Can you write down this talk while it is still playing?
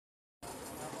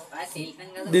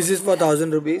This is for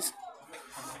 1000 rupees.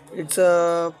 It's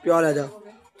a pure leather.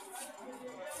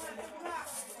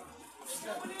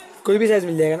 कोई भी size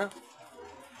मिल जाएगा ना?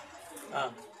 हाँ.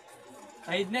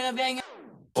 खरीदने कब आएंगे?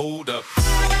 Hold up.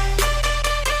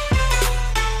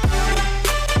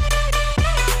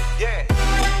 Yeah.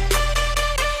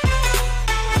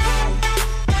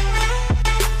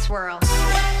 Swirl.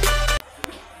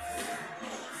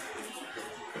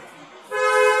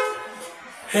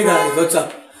 Hey guys, what's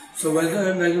up? So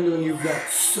welcome to the new vlog.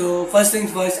 So first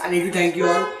things first, I need to thank you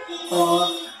all for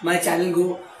my channel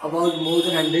go about more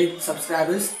than 100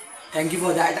 subscribers. Thank you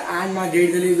for that. And my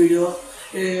daily video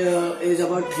is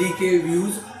about 3k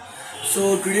views.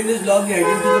 So today in this vlog we are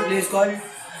heading to the place called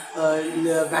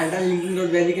Bandra Linking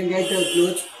Road where we can get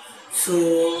clothes.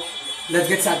 So let's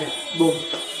get started. Boom.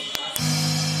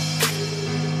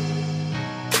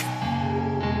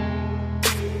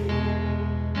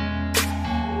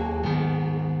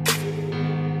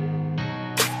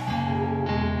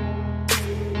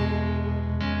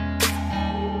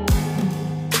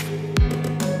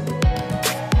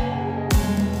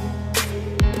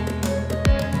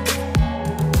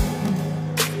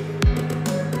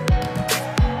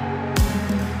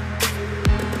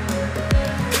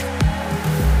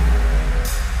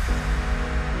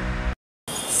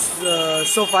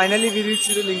 So finally we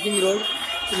reached the linking road.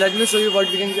 So let me show you what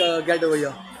we can get over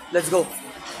here. Let's go.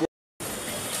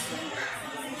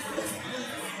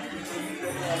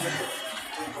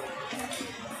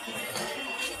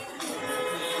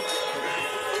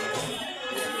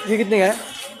 ये कितने का है?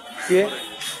 ये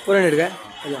 400 का है.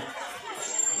 अच्छा.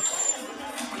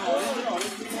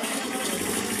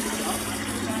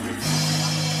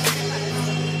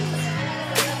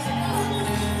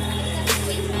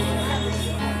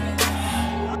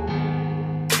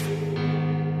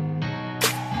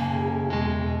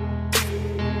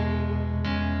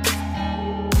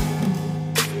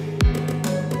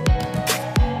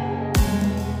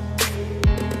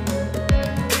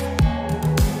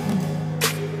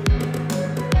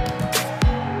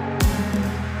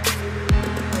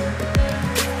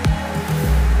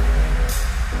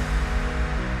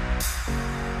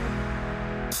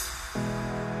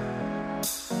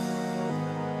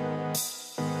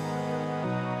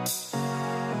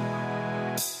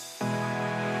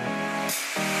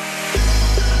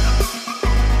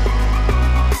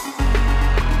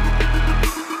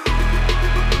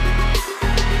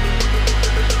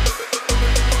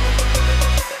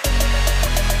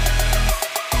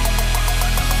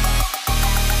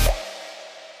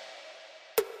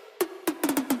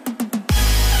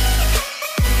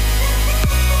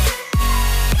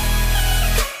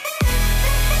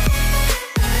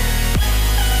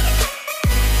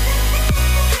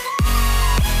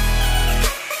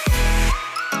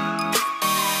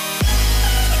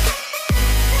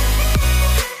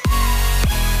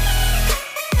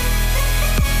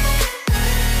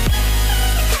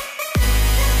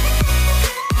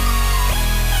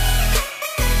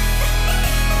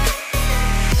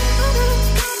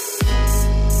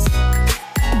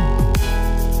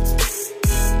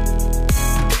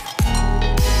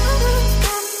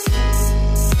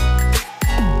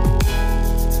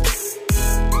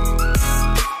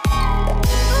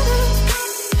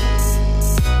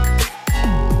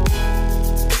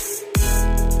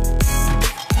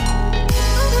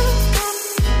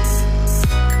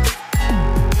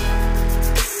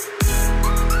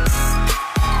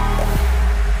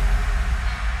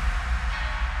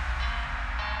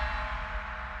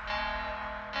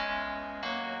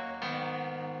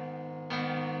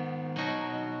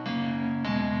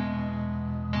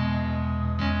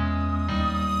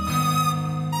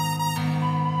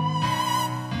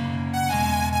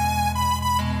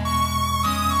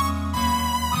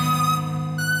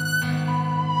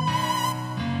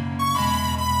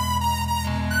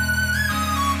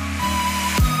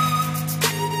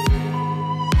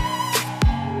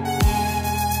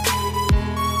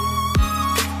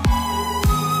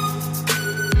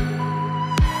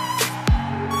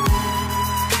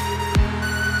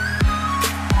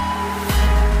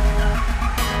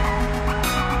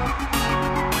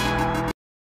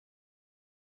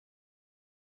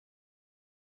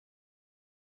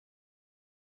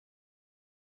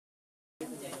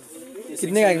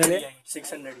 कितने का आएगा?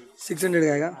 600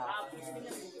 का आएगा.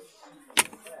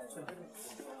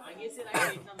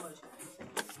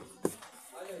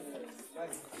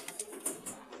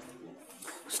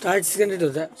 स्टार्ट 600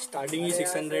 होता है. स्टार्टिंग ही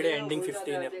 600 है, एंडिंग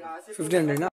 15 है.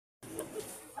 1500 ना.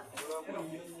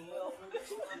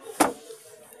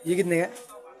 ये कितने का है?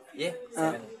 ये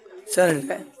 700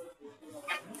 का है.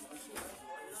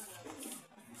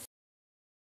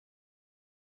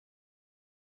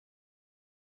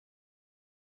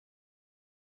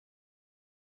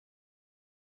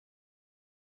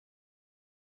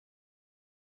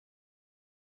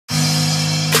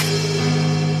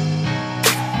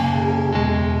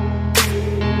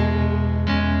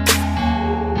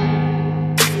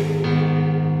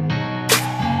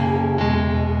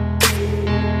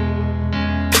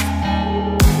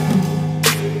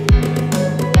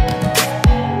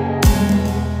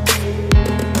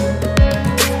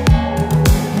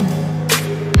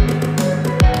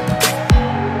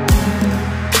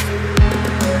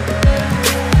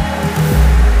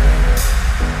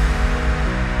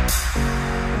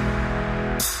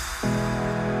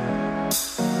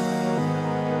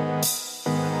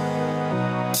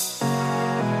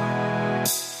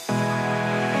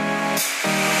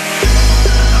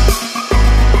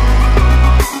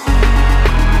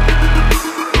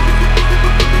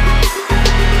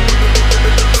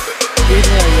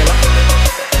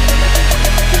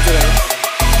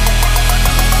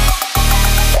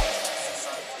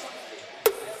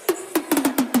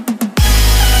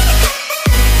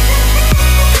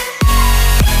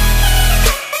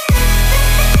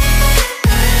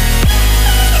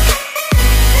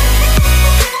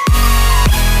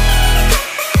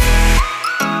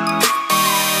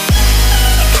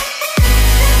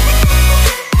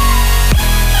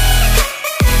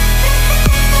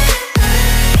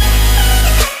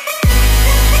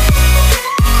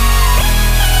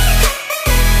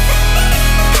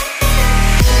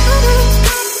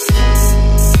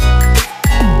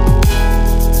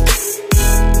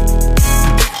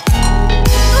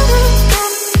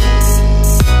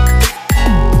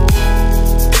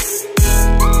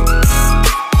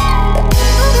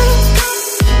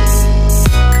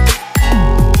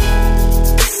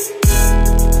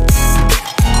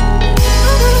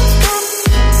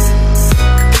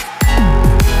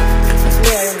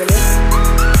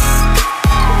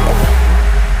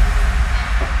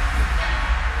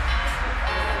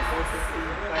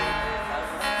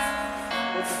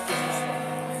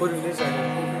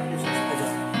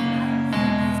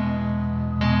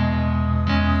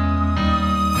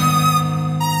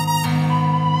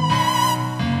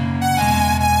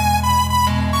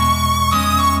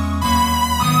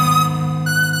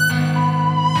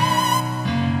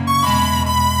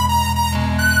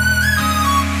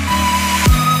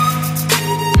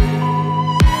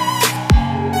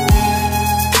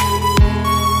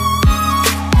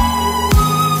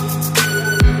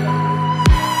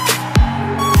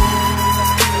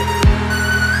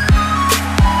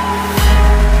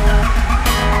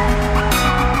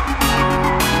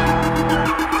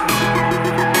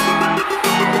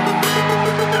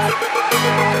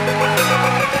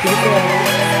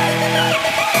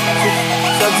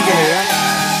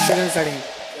 starting?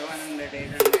 700,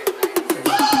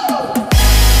 800.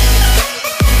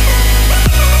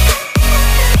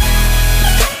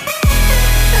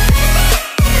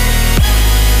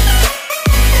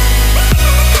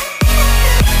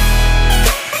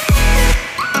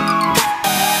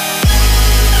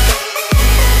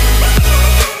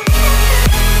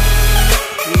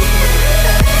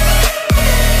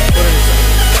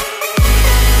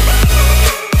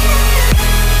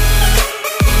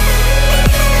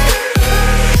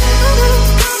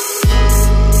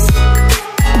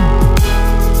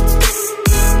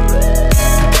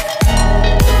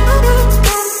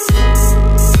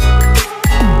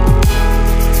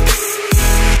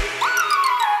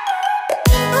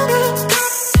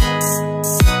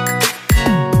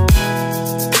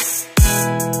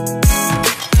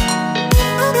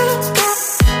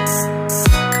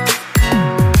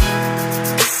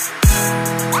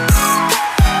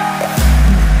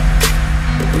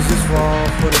 This is for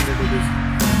 400 rupees.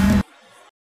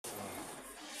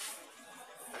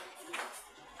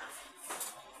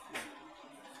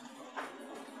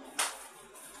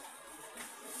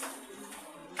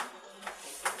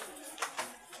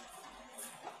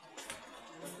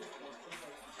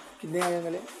 कितने आ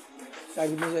गए? स्टार्ट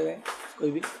कितने से गए?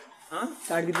 कोई भी हाँ,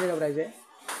 स्टार्ट कितने का प्राइस है?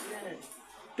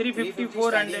 350,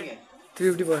 400.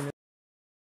 350 400.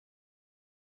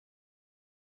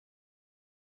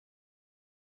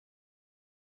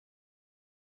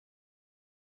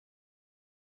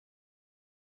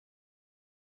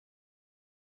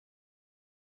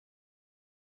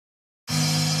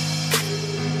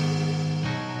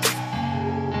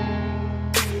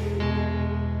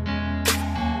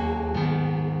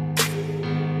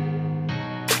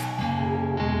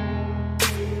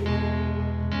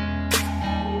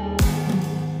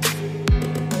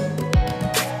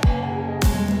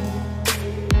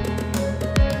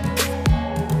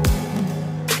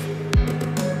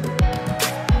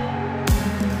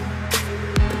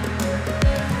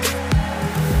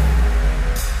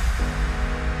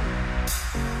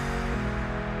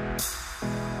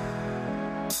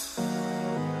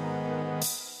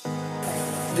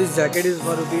 This jacket is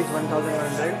for rupees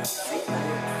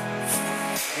 1100.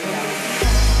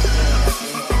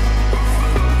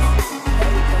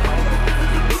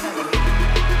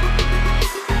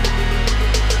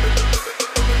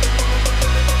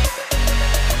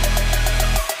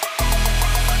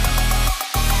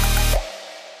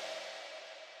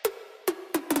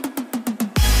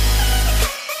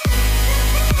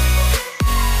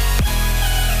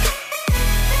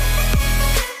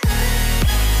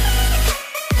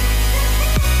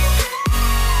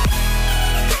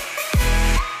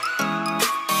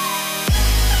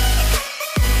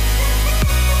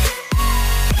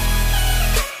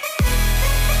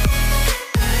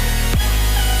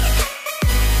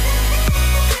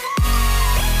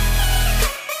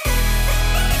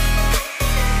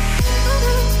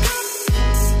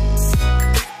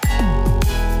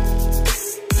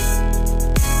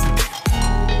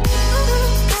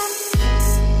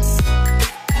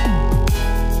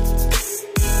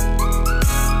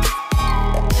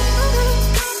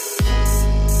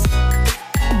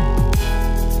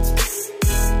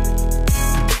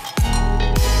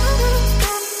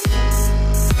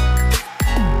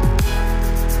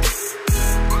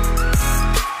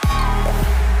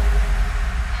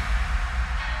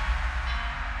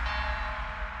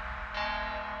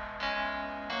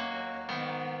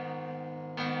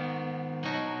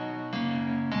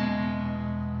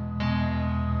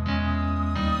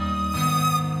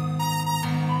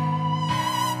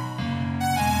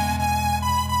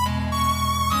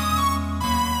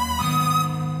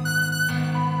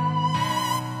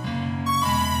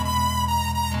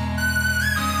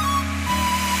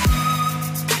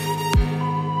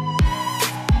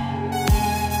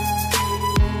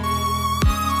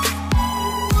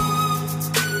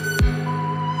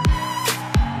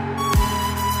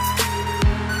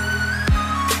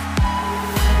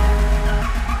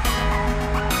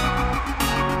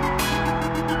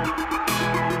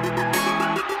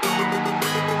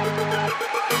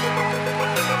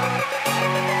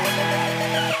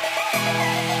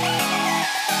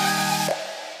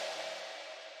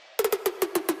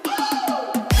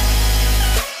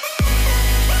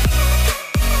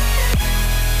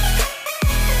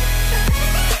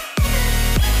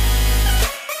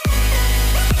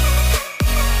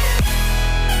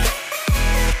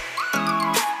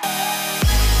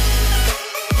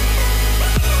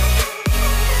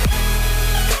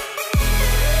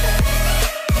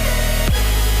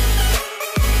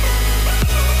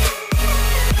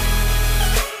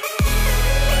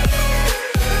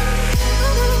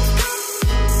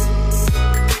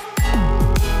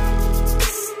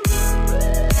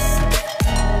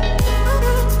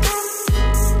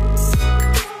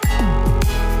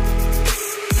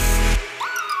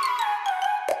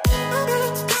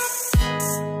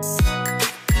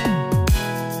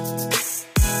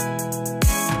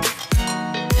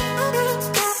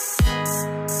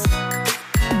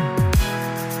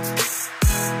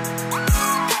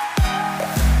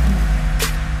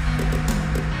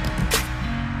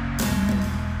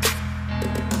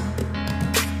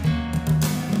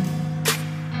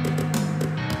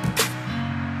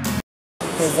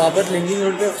 वहाँ पर लिंकिंग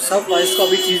रोड पे सब फर्स्ट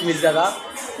कॉपी चीज़ मिलता था,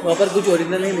 वहाँ पर कुछ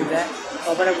ओरिजिनल नहीं मिलता है।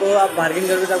 वहाँ पर आपको आप बार्गेन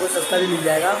करोगे तो आपको सस्ता भी मिल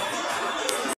जाएगा।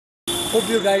 Hope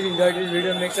you guys enjoyed this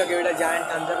video. Make sure give it a giant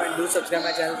thumbs up and do subscribe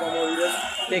my channel for more videos.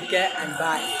 Take care and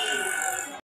bye.